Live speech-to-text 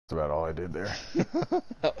That's about all I did there.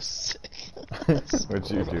 That was sick.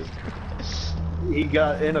 What'd you do? He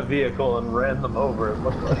got in a vehicle and ran them over, it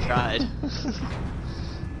looked like. Tried.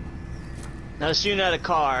 I was shooting at a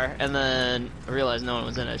car, and then I realized no one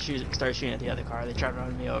was in it. Started shooting at the other car. They tried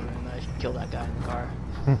running me over, and I killed that guy in the car.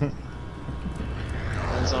 And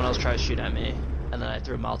then someone else tried to shoot at me, and then I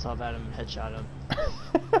threw a Molotov at him and headshot him.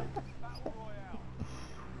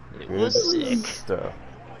 It was sick. Stuff.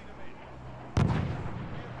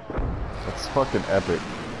 That's fucking epic.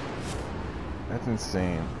 That's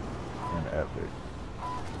insane and epic.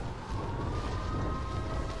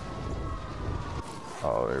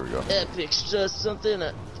 Oh, there we go. Epic's just something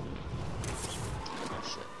that... Oh,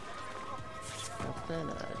 shit. Something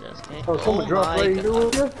I just can't... Oh, someone dropped right here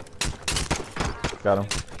with you? Got him.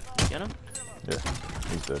 Get him? Yeah,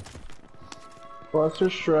 he's dead. Cluster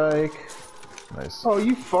strike. Nice. Oh,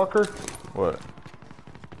 you fucker. What?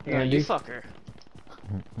 Yeah, you fucker.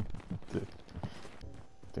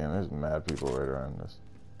 Damn, there's mad people right around us.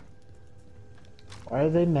 Why are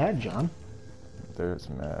they mad, John? There's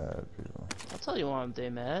mad people. I'll tell you why they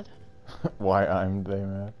mad. Why I'm they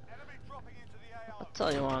mad? I'll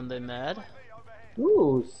tell you why they mad.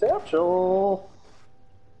 Ooh, satchel.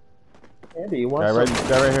 Andy, you want Guy right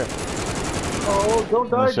here. Oh, don't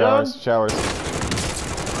die, John. Showers.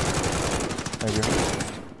 Thank you.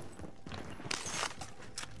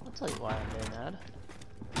 I'll tell you why I'm they mad.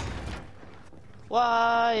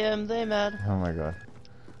 Why am they mad? Oh my god.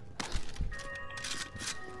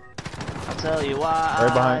 I'll tell you why.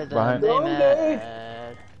 Right behind. They Monday.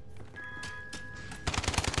 mad.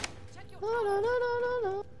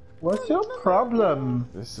 What's your problem?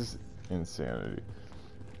 This is insanity.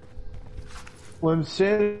 When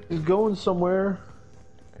Santa's going somewhere.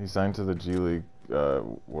 He signed to the G League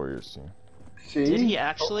Warriors team. See? Did he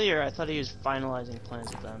actually, or I thought he was finalizing plans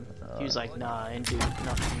with them? He was like, nah, I ain't doing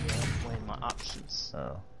nothing yet, weighing my options.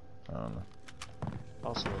 Oh, I don't know.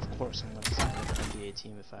 Also, of course, I'm gonna sign with the NBA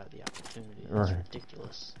team if I have the opportunity. It's Right.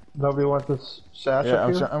 ridiculous. Nobody wants this sash Yeah,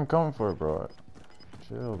 up here? I'm coming for it, bro.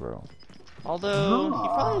 Chill, bro. Although, he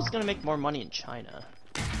probably was gonna make more money in China.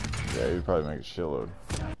 Yeah, you'd probably make a shitload.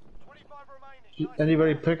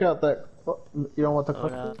 Anybody pick out that... You don't want the Oh,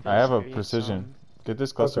 cluster? no, I have a there's precision. Get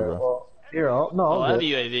this cluster, Okay, bro. well, here, I'll Oh, I have a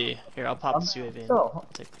get it. UAV. Here, I'll pop this UAV. No,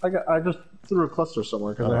 I just threw a cluster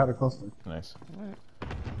somewhere because I had a cluster. Nice.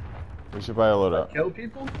 We should buy a loadout. Kill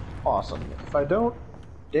people? Awesome. If I don't,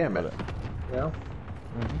 damn it. Yeah.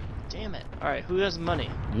 Damn it. Alright, who has money?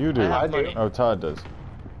 You do. I have I do. money. Oh, Todd does.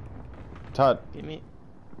 Todd, Give me.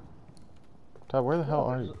 where the hell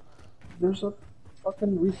are you? There's a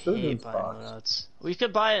fucking Hate resurgence buying box. loadouts. We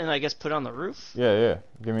could buy it and I guess put it on the roof. Yeah.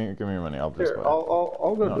 Give me your money. I'll just Here, buy it.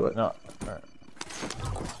 I'll go do it. No. Alright.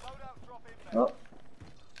 Oh.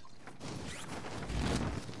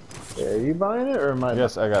 Yeah, are you buying it or am I?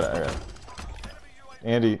 Yes, I got it.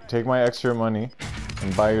 Andy, take my extra money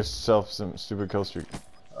and buy yourself some stupid kill streak.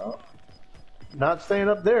 Oh. Not staying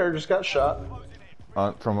up there, just got shot.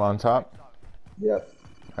 From on top? Yep.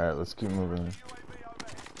 Alright, let's keep moving.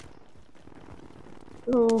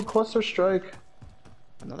 Ooh, cluster strike.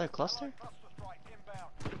 Another cluster?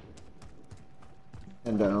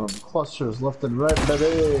 And down. Clusters left and right, baby.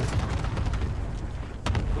 Ooh,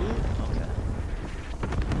 okay.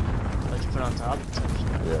 What'd you put on top?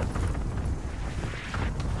 Yeah.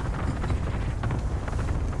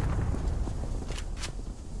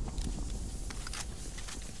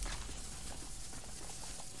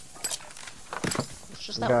 It's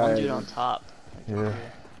just that one dude on top. Yeah.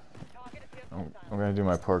 I'm gonna do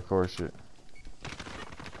my parkour shit.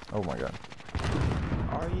 Oh my god.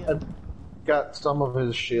 Are you? I got some of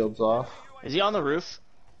his shields off. Is he on the roof?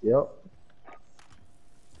 Yep.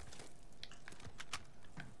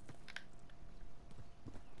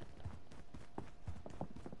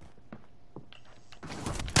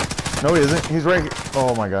 No, he isn't. He's right here.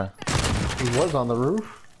 Oh my god. He was on the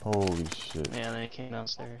roof. Holy shit. Yeah, then he came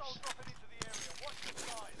downstairs.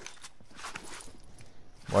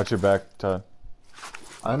 Watch your back, Todd.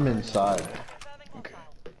 I'm inside. Okay.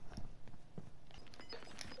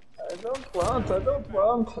 I don't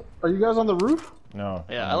want. Are you guys on the roof? No.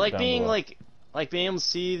 Yeah, I'm I like down being below. like being able to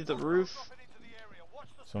see the roof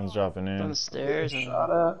Someone's dropping from in. the stairs, and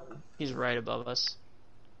Shot at. he's right above us.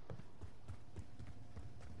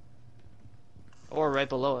 Or right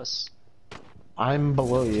below us. I'm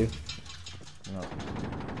below you. No.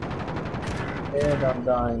 And I'm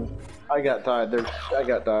dying. I got died.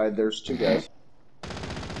 There's two guys.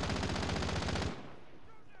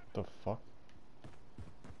 The fuck?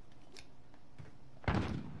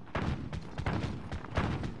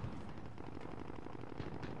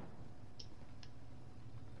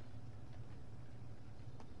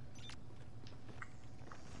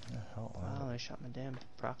 shot my damn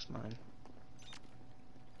prox mine.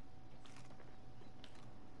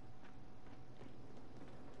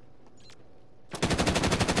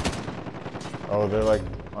 Oh, they're like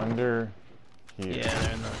under here. Yeah,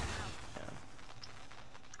 they're in the.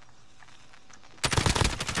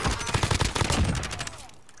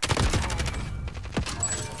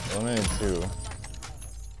 Eliminated 2.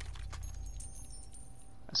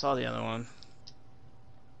 I saw the other one.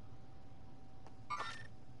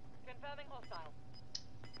 Confirming hostile.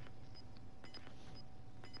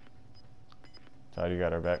 Todd, you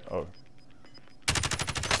got our back. Oh.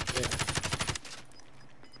 Yeah.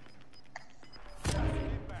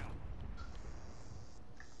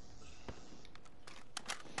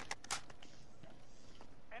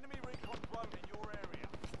 Enemy recon drone in your area.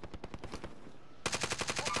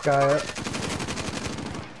 Guy up.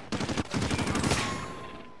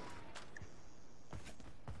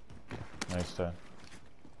 Nice Todd.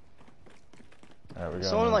 Alright, we got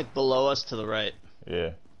Someone one. like below us to the right.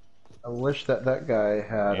 Yeah. I wish that guy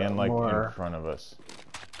had And like in more front of us.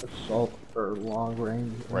 assault or long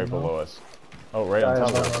range. Right ammo. below us. Oh, right on Guy top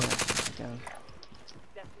of above us. us. Okay.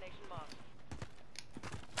 Destination marked.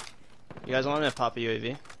 You guys want me to pop a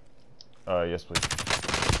UAV? Yes please.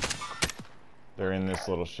 They're in this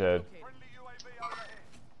little shed. Friendly UAV overhead.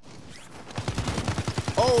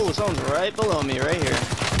 Oh, someone's right below me, right here.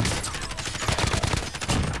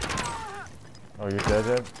 Oh, you're dead,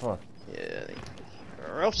 Deb? Fuck. Yeah, they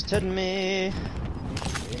roasted me.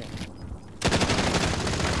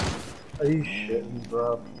 Are you shitting,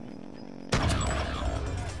 bro?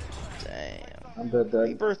 Damn. I'm dead.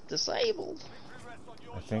 Rebirth disabled.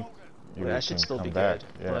 I think you Wait, I should can still come be back. good.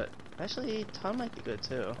 Yeah, But actually, Tom might be good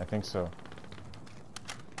too. I think so.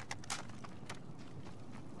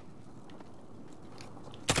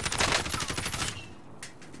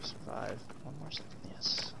 Survive. One more second.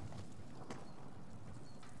 Yes.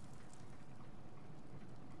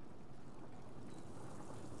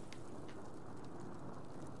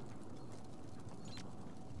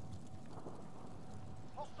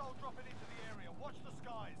 Hostile dropping into the area. Watch the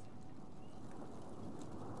skies.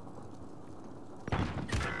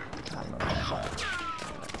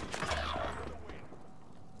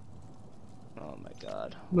 Oh my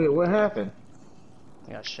god. Wait, what happened?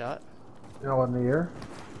 I got shot? You in the air?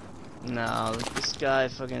 No, this guy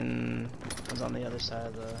fucking was on the other side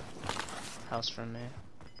of the house from me.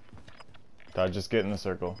 Todd, just get in the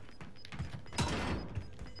circle.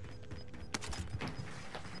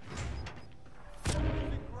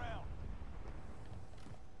 Losing ground.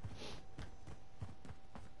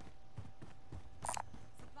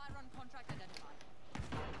 Supply run contract identified.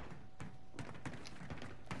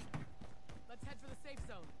 Let's head for the safe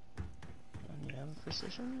zone. And you have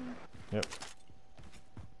precision? Yep.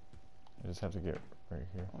 I just have to get right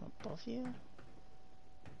here. I wanna buff you?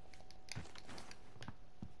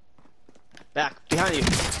 Back! Behind you!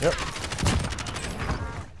 Yep.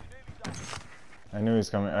 I knew he was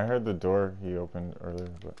coming. I heard the door he opened earlier,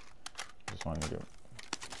 but just wanted to get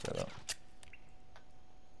set up.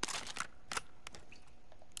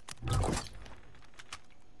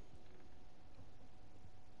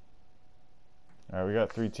 Alright, we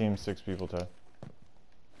got 3 teams, 6 people, Todd.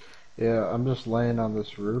 Yeah, I'm just laying on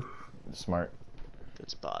this roof. Smart. Good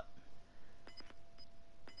spot.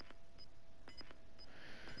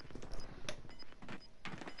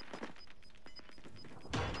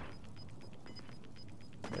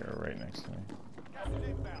 They were right next to me. Gas is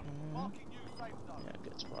inbound. Marking new safe zone. Yeah,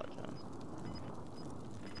 good spot, John.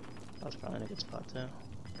 That was probably in a good spot too.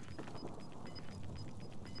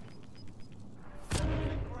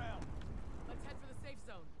 Losing ground. Let's head for the safe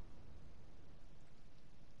zone.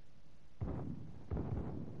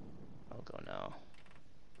 I'll go now.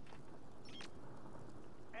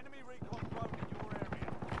 Enemy recon drone in your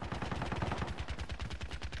area.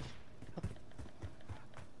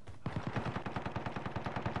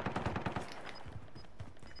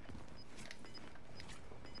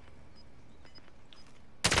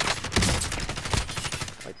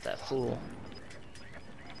 Like that fool.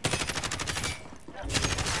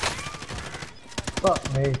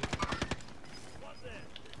 Fuck me.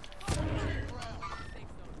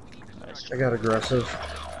 Nice I job. got aggressive.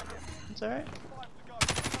 It's alright. 5 to go.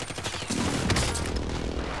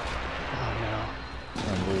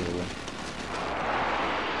 Oh Unbelievable.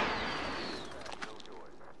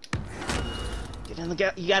 no. Get in the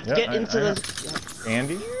gap. You got to Yeah, get I into know. the.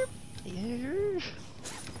 Andy? Yeah.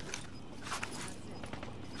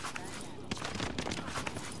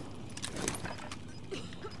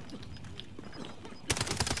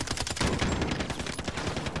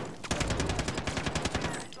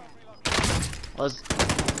 Let's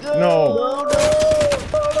No.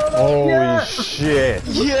 Holy shit.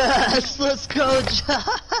 Yes, let's go, John.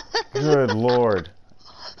 Good lord.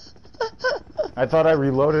 I thought I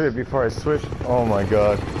reloaded it before I switched. Oh my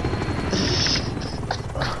god.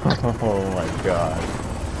 Oh my god.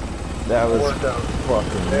 That was Worked out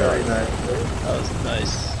fucking very nice. nicely. That was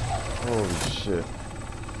nice. Holy shit.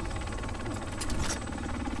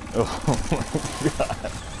 Oh my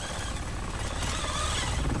god.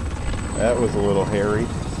 That was a little hairy.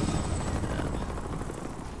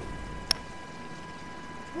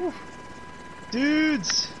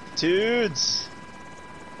 Dudes! Dudes!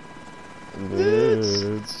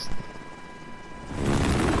 Dudes.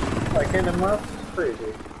 Like in him left, it's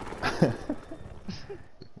crazy.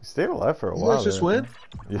 We stayed alive for a You while. guys just there. win?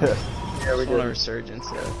 Yeah. Yeah, we On a did. resurgence,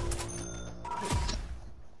 yeah.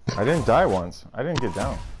 I didn't die once. I didn't get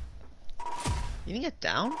down. You didn't get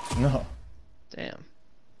down? No. Damn.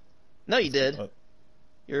 No, you did. What?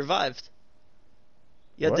 You revived.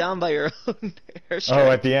 You got What? down by your own airstrike.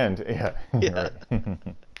 Oh, at the end. Yeah. Yeah. Right.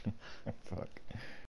 Fuck.